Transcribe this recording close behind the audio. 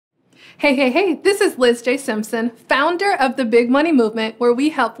Hey, this is Liz J. Simpson, founder of the Big Money Movement, where we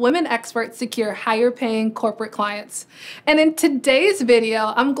help women experts secure higher paying corporate clients. And in today's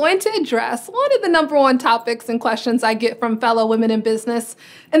video, I'm going to address one of the #1 topics and questions I get from fellow women in business.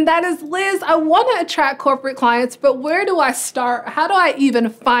 And that is, Liz, I want to attract corporate clients, but where do I start? How do I even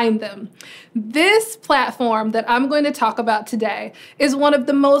find them? This platform that I'm going to talk about today is one of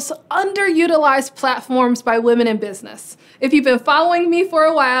the most underutilized platforms by women in business. If you've been following me for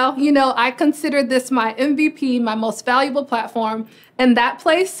a while, you know I consider this my MVP, my most valuable platform, and that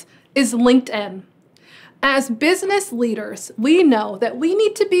place is LinkedIn. As business leaders, we know that we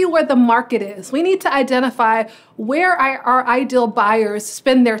need to be where the market is. We need to identify where our ideal buyers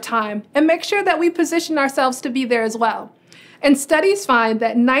spend their time and make sure that we position ourselves to be there as well. And studies find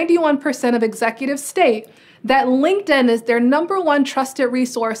that 91% of executives state that LinkedIn is their #1 trusted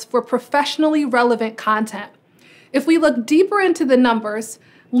resource for professionally relevant content. If we look deeper into the numbers,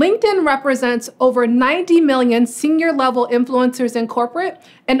 LinkedIn represents over 90 million senior-level influencers in corporate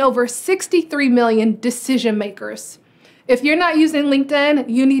and over 63 million decision makers. If you're not using LinkedIn,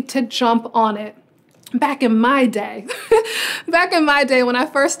 you need to jump on it. Back in my day when I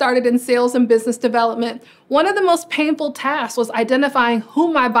first started in sales and business development, one of the most painful tasks was identifying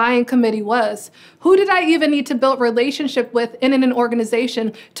who my buying committee was. Who did I even need to build relationship with in an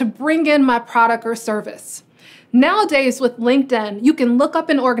organization to bring in my product or service? Nowadays with LinkedIn, you can look up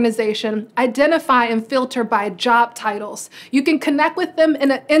an organization, identify and filter by job titles. You can connect with them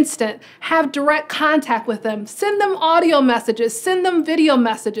in an instant, have direct contact with them, send them audio messages, send them video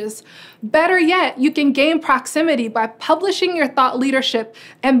messages. Better yet, you can gain proximity by publishing your thought leadership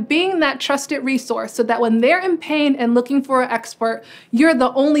and being that trusted resource so that when they're in pain and looking for an expert, you're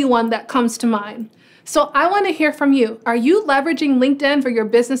the only one that comes to mind. So I want to hear from you. Are you leveraging LinkedIn for your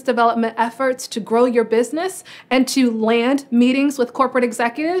business development efforts to grow your business and to land meetings with corporate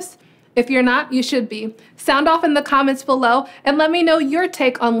executives? If you're not, you should be. Sound off in the comments below and let me know your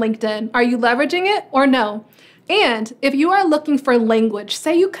take on LinkedIn. Are you leveraging it or no? And if you are looking for language,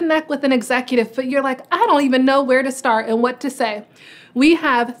 say you connect with an executive, but you're like, I don't even know where to start and what to say. We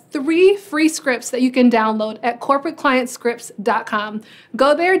have 3 free scripts that you can download at corporateclientscripts.com.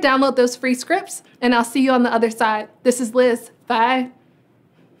 Go there, download those free scripts, and I'll see you on the other side. This is Liz. Bye.